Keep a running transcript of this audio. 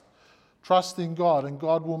Trust in God, and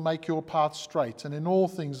God will make your path straight. And in all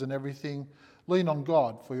things and everything, lean on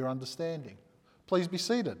God for your understanding. Please be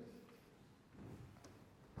seated.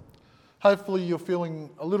 Hopefully you're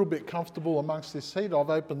feeling a little bit comfortable amongst this heat.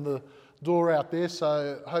 I've opened the door out there,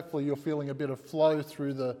 so hopefully you're feeling a bit of flow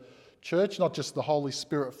through the church, not just the Holy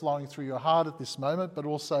Spirit flowing through your heart at this moment, but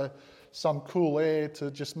also some cool air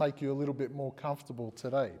to just make you a little bit more comfortable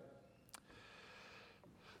today.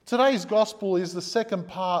 Today's gospel is the second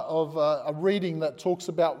part of a reading that talks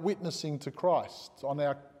about witnessing to Christ. On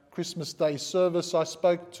our Christmas Day service, I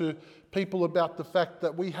spoke to people about the fact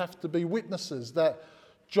that we have to be witnesses, that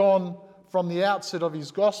John, from the outset of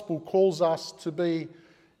his gospel, calls us to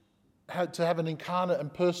have an incarnate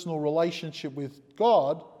and personal relationship with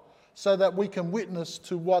God so that we can witness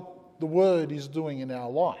to what the Word is doing in our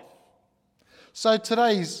life. So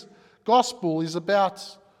today's gospel is about,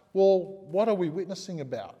 well, what are we witnessing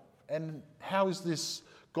about? And how is this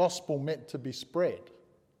gospel meant to be spread?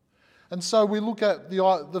 And so we look at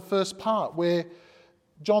the first part where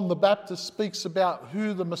John the Baptist speaks about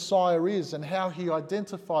who the Messiah is and how he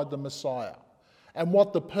identified the Messiah and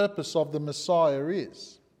what the purpose of the Messiah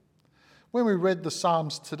is. When we read the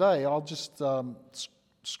Psalms today, I'll just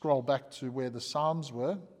scroll back to where the Psalms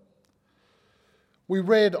were. We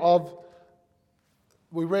prayed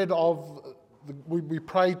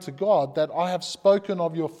to God that I have spoken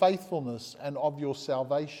of your faithfulness and of your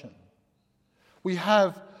salvation. We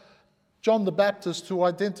have John the Baptist who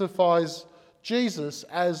identifies Jesus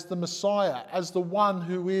as the Messiah, as the one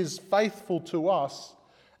who is faithful to us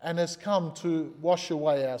and has come to wash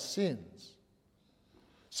away our sins.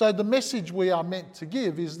 So the message we are meant to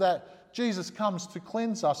give is that Jesus comes to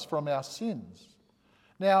cleanse us from our sins.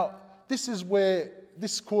 Now, this is where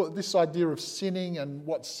this idea of sinning and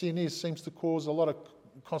what sin is seems to cause a lot of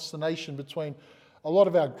consternation between a lot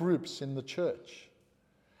of our groups in the church.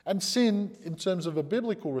 And sin, in terms of a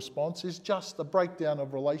biblical response, is just a breakdown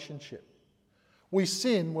of relationship. We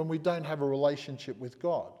sin when we don't have a relationship with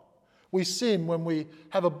God. We sin when we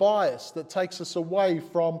have a bias that takes us away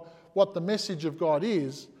from what the message of God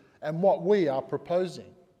is and what we are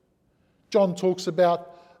proposing. John talks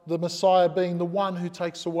about the Messiah being the one who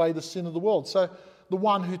takes away the sin of the world. So the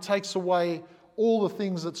one who takes away all the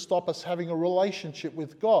things that stop us having a relationship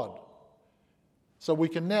with God. So we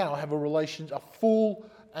can now have a full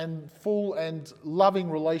and loving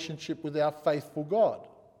relationship with our faithful God.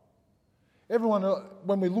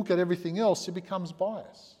 When we look at everything else, it becomes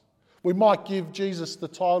bias. We might give Jesus the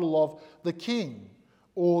title of the King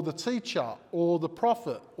or the teacher or the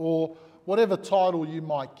prophet or whatever title you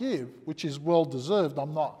might give, which is well deserved.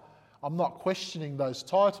 I'm not questioning those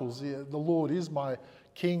titles. The Lord is my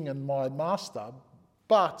King and my Master.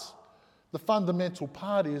 But the fundamental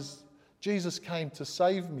part is Jesus came to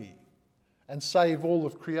save me and save all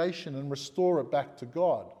of creation and restore it back to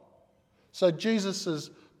God. So Jesus'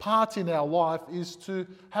 part in our life is to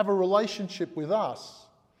have a relationship with us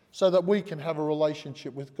so that we can have a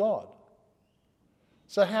relationship with God.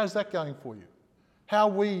 So how's that going for you? How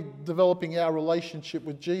are we developing our relationship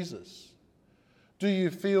with Jesus? Do you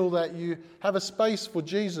feel that you have a space for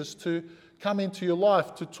Jesus to come into your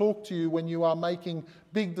life, to talk to you when you are making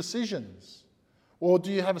big decisions? Or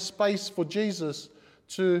do you have a space for Jesus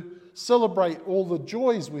to celebrate all the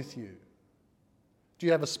joys with you? Do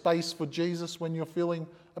you have a space for Jesus when you're feeling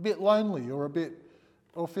a bit lonely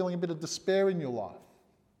or feeling a bit of despair in your life?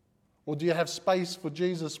 Or do you have space for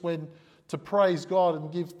Jesus to praise God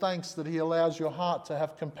and give thanks that he allows your heart to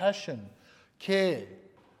have compassion, care,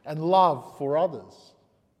 and love for others?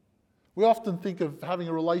 We often think of having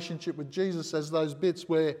a relationship with Jesus as those bits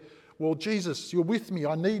where, well, Jesus, you're with me,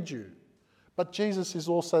 I need you. But Jesus is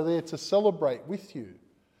also there to celebrate with you.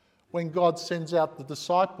 When God sends out the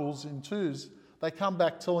disciples in twos, they come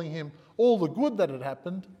back telling him all the good that had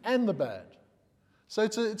happened and the bad. So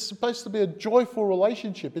it's supposed to be a joyful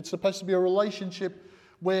relationship. It's supposed to be a relationship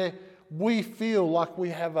where we feel like we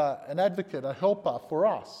have an advocate, a helper for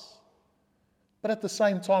us. But at the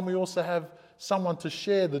same time, we also have someone to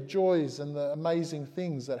share the joys and the amazing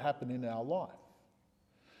things that happen in our life.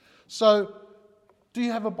 So, do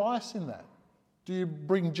you have a bias in that? Do you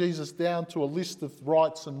bring Jesus down to a list of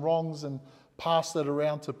rights and wrongs and pass that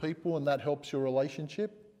around to people and that helps your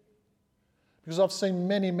relationship? Because I've seen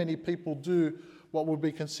many, many people do what would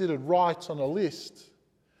be considered right on a list,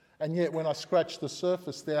 and yet when I scratch the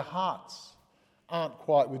surface, their hearts aren't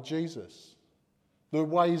quite with Jesus. Their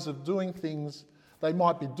ways of doing things, they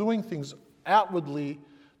might be doing things outwardly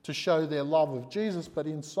to show their love of Jesus, but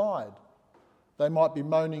inside they might be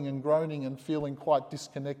moaning and groaning and feeling quite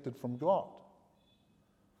disconnected from God.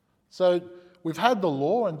 So we've had the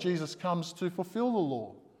law, and Jesus comes to fulfill the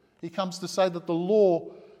law. He comes to say that the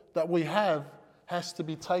law that we have has to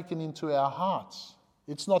be taken into our hearts.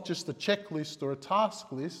 It's not just a checklist or a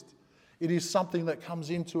task list. It is something that comes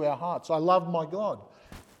into our hearts. I love my God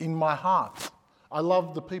in my heart. I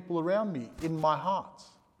love the people around me in my heart.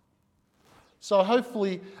 So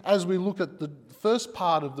hopefully, as we look at the first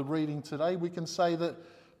part of the reading today, we can say that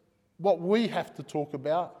what we have to talk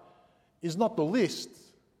about is not the list,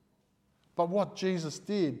 but what Jesus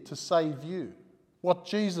did to save you. What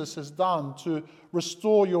Jesus has done to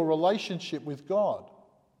restore your relationship with God.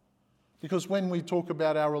 Because when we talk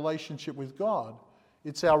about our relationship with God,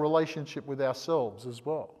 it's our relationship with ourselves as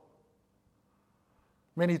well.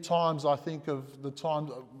 Many times I think of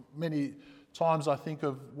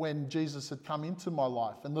when Jesus had come into my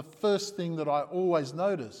life, and the first thing that I always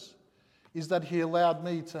notice is that he allowed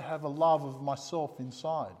me to have a love of myself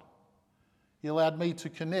inside. He allowed me to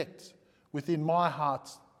connect within my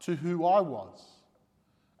heart to who I was,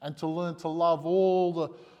 and to learn to love all the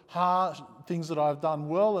hard things that I've done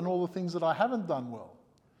well and all the things that I haven't done well.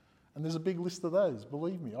 And there's a big list of those,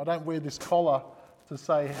 believe me. I don't wear this collar to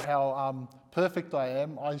say how perfect I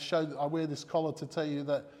am. I wear this collar to tell you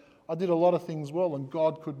that I did a lot of things well, and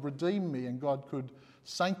God could redeem me and God could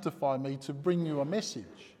sanctify me to bring you a message.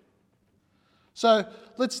 So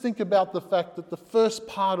let's think about the fact that the first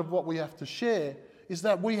part of what we have to share is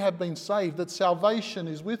that we have been saved, that salvation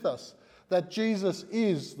is with us, that Jesus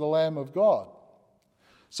is the Lamb of God.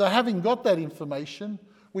 So having got that information,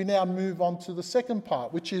 we now move on to the second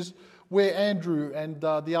part, which is where Andrew and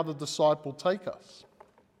the other disciple take us.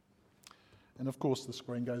 And of course the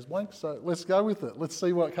screen goes blank, so let's go with it. Let's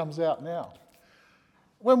see what comes out now.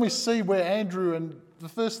 When we see where the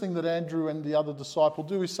first thing that Andrew and the other disciple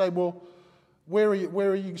do is say, well, where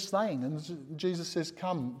are you staying? And Jesus says,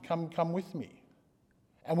 come with me.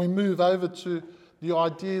 And we move over to the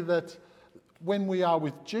idea that when we are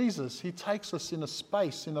with Jesus, he takes us in a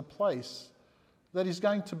space, in a place that is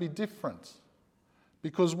going to be different.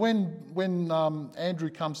 Because when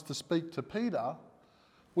Andrew comes to speak to Peter,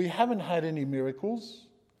 we haven't had any miracles,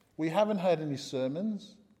 we haven't had any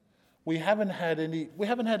sermons, we haven't had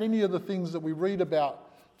any of the things that we read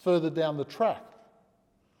about further down the track.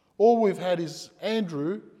 All we've had is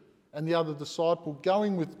Andrew and the other disciple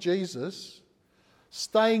going with Jesus,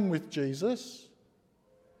 staying with Jesus,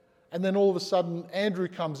 and then all of a sudden Andrew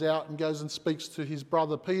comes out and goes and speaks to his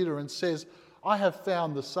brother Peter and says, I have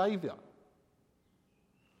found the Saviour.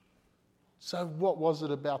 So what was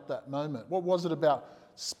it about that moment? What was it about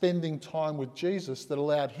spending time with Jesus that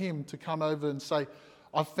allowed him to come over and say,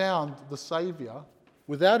 I found the Saviour,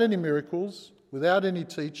 without any miracles, without any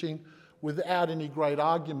teaching, without any great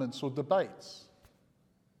arguments or debates?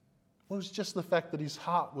 Well, it was just the fact that his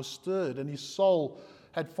heart was stirred and his soul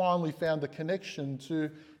had finally found a connection to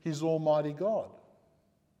his Almighty God.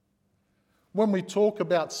 When we talk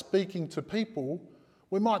about speaking to people,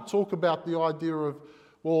 we might talk about the idea of,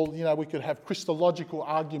 well, we could have Christological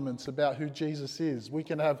arguments about who Jesus is. We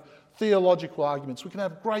can have theological arguments. We can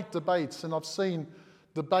have great debates. And I've seen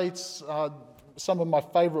debates, some of my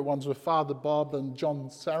favourite ones were Father Bob and John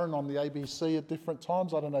Sarin on the ABC at different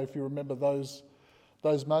times. I don't know if you remember those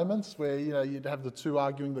moments where, you'd have the two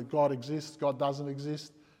arguing that God exists, God doesn't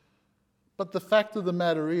exist. But the fact of the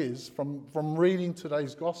matter is, from reading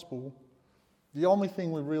today's gospel, the only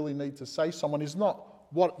thing we really need to say to someone is not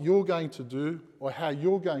what you're going to do or how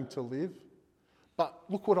you're going to live, but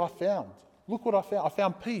look what I found. Look what I found. I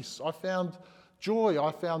found peace. I found joy.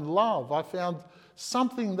 I found love. I found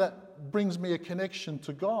something that brings me a connection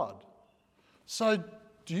to God. So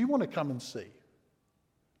do you want to come and see?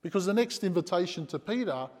 Because the next invitation to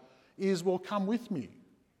Peter is, well, come with me.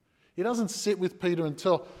 He doesn't sit with Peter and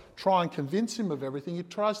try and convince him of everything. He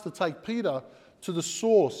tries to take Peter to the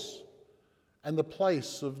source and the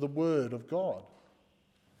place of the Word of God.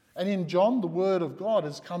 And in John, the Word of God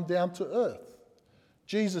has come down to earth.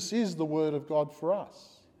 Jesus is the Word of God for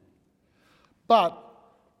us. But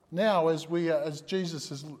now, as Jesus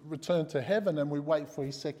has returned to heaven and we wait for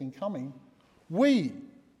his second coming, we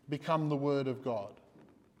become the Word of God.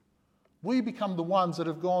 We become the ones that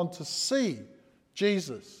have gone to see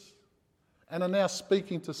Jesus and are now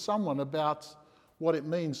speaking to someone about what it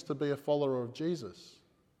means to be a follower of Jesus.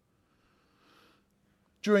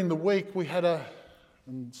 During the week, we had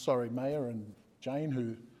Maya and Jane,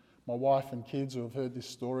 who my wife and kids who have heard this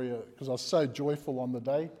story, because I was so joyful on the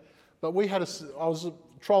day. But I was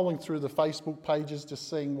trolling through the Facebook pages, just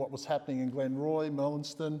seeing what was happening in Glenroy,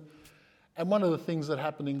 Merlinston. And one of the things that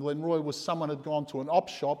happened in Glenroy was someone had gone to an op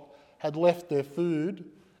shop, had left their food,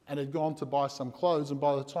 and had gone to buy some clothes. And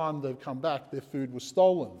by the time they'd come back, their food was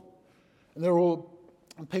stolen. And they're all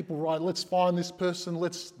And people write, let's find this person,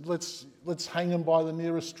 let's hang them by the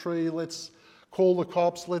nearest tree, let's call the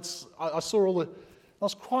cops, I saw I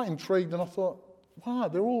was quite intrigued, and I thought, wow,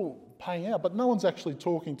 they're all paying out, but no one's actually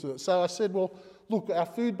talking to it. So I said, well, look, our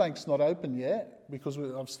food bank's not open yet, because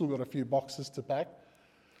I've still got a few boxes to pack.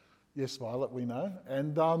 Yes, Violet, we know.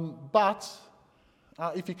 And but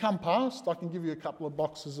if you come past, I can give you a couple of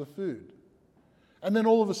boxes of food. And then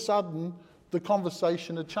all of a sudden, the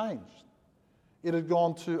conversation had changed. It had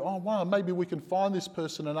gone to, oh, wow, maybe we can find this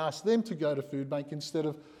person and ask them to go to food bank instead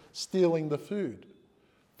of stealing the food.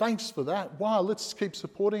 Thanks for that. Wow, let's keep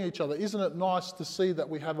supporting each other. Isn't it nice to see that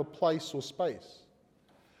we have a place or space?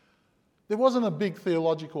 There wasn't a big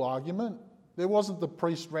theological argument. There wasn't the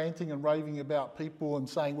priest ranting and raving about people and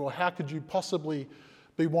saying, well, how could you possibly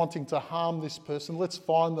be wanting to harm this person? Let's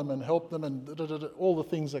find them and help them and all the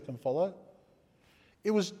things that can follow. It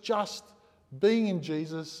was just being in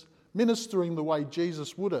Jesus, ministering the way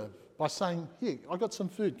Jesus would have, by saying, here, I got some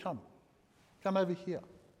food, come over here.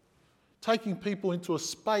 Taking people into a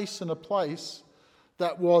space and a place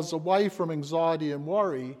that was away from anxiety and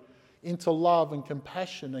worry into love and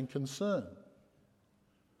compassion and concern.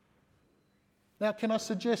 Now, can I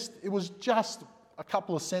suggest it was just a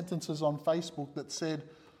couple of sentences on Facebook that said,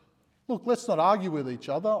 look, let's not argue with each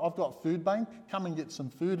other. I've got food bank, come and get some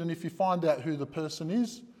food, and if you find out who the person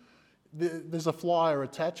is, there's a flyer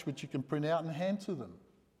attached which you can print out and hand to them.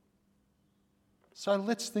 So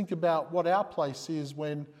let's think about what our place is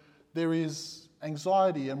when there is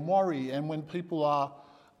anxiety and worry and when people are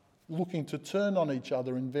looking to turn on each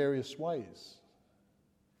other in various ways.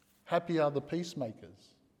 Happy are the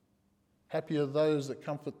peacemakers. Happy are those that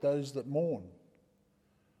comfort those that mourn.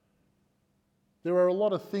 There are a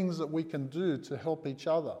lot of things that we can do to help each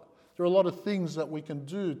other. There are a lot of things that we can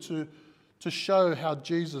do to show how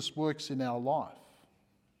Jesus works in our life.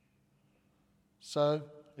 So,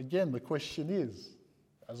 again, the question is,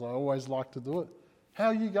 as I always like to do it, how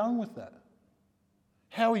are you going with that?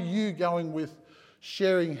 How are you going with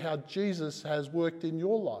sharing how Jesus has worked in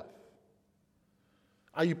your life?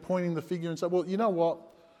 Are you pointing the finger and saying, well, you know what?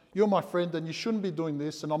 You're my friend and you shouldn't be doing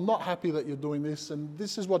this, and I'm not happy that you're doing this, and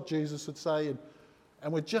this is what Jesus would say,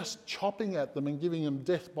 and we're just chopping at them and giving them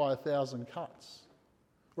death by 1,000 cuts?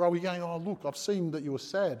 Or are we going, oh, look, I've seen that you were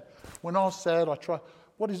sad. When I was sad,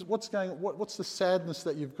 what's the sadness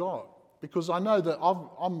that you've got? Because I know that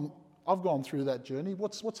I've gone through that journey.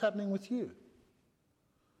 What's happening with you?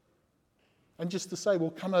 And just to say, well,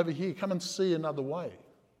 come over here, come and see another way.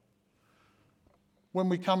 When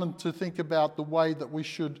we come to think about the way that we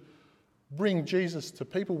should bring Jesus to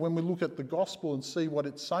people, when we look at the gospel and see what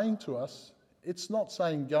it's saying to us, it's not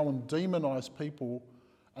saying go and demonize people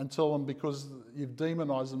and tell them because you've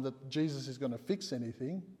demonized them that Jesus is going to fix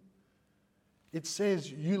anything. It says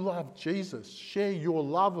you love Jesus. Share your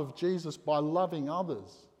love of Jesus by loving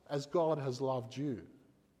others as God has loved you.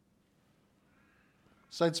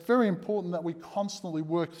 So it's very important that we constantly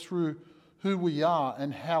work through who we are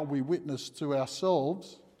and how we witness to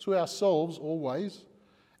ourselves always,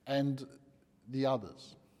 and the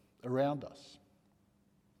others around us.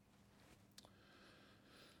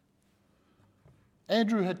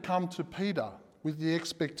 Andrew had come to Peter with the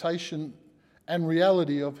expectation and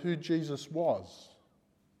reality of who Jesus was,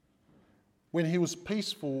 when he was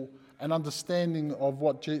peaceful and understanding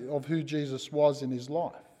of who Jesus was in his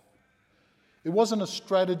life. It wasn't a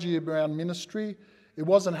strategy around ministry. It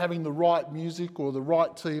wasn't having the right music or the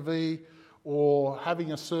right TV or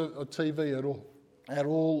having a TV at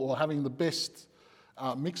all, or having the best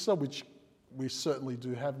mixer, which we certainly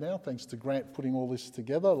do have now, thanks to Grant putting all this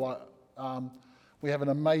together. We have an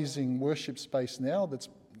amazing worship space now that's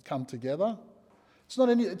come together. It's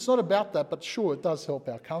not about that, but sure, it does help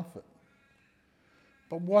our comfort.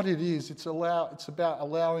 But what it is, it's about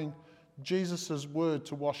allowing Jesus' word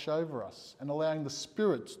to wash over us and allowing the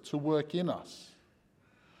Spirit to work in us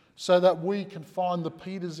so that we can find the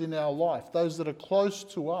Peters in our life, those that are close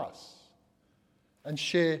to us, and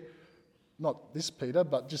share, not this Peter,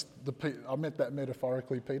 but just I meant that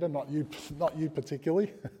metaphorically, Peter, not you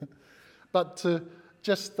particularly, but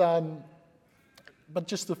just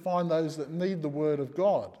to find those that need the word of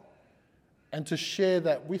God and to share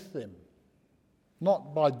that with them,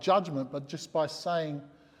 not by judgment, but just by saying,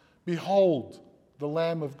 behold, the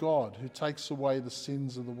Lamb of God who takes away the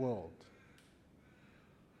sins of the world.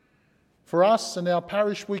 For us in our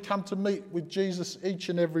parish, we come to meet with Jesus each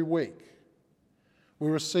and every week. We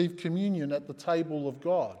receive communion at the table of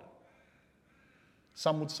God.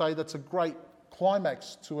 Some would say that's a great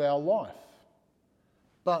climax to our life.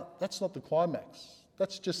 But that's not the climax.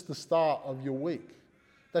 That's just the start of your week.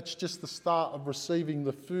 That's just the start of receiving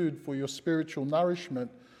the food for your spiritual nourishment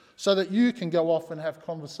so that you can go off and have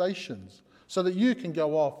conversations, so that you can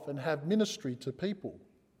go off and have ministry to people.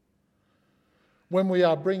 When we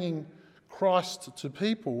are bringing Christ to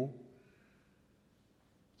people,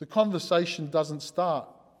 the conversation doesn't start.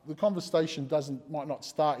 The conversation might not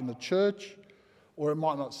start in the church, or it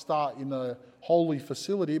might not start in a holy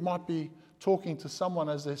facility. It might be talking to someone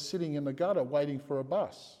as they're sitting in the gutter waiting for a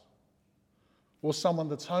bus, or someone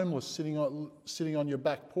that's homeless sitting on your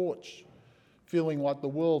back porch, feeling like the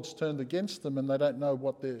world's turned against them and they don't know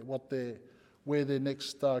where their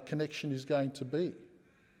next connection is going to be.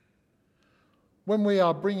 When we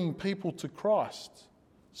are bringing people to Christ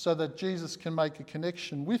so that Jesus can make a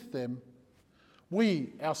connection with them,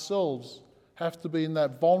 we ourselves have to be in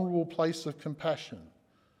that vulnerable place of compassion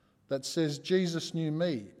that says, Jesus knew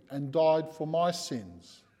me and died for my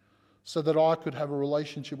sins so that I could have a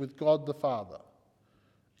relationship with God the Father,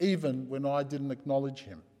 even when I didn't acknowledge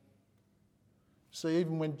him. See,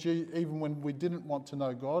 even when we didn't want to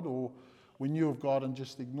know God, or we knew of God and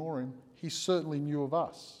just ignore him, he certainly knew of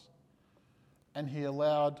us. And he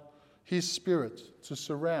allowed his Spirit to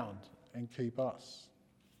surround and keep us.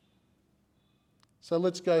 So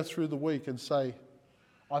let's go through the week and say,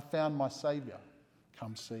 I found my Saviour.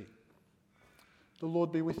 Come see. The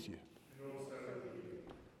Lord be with you.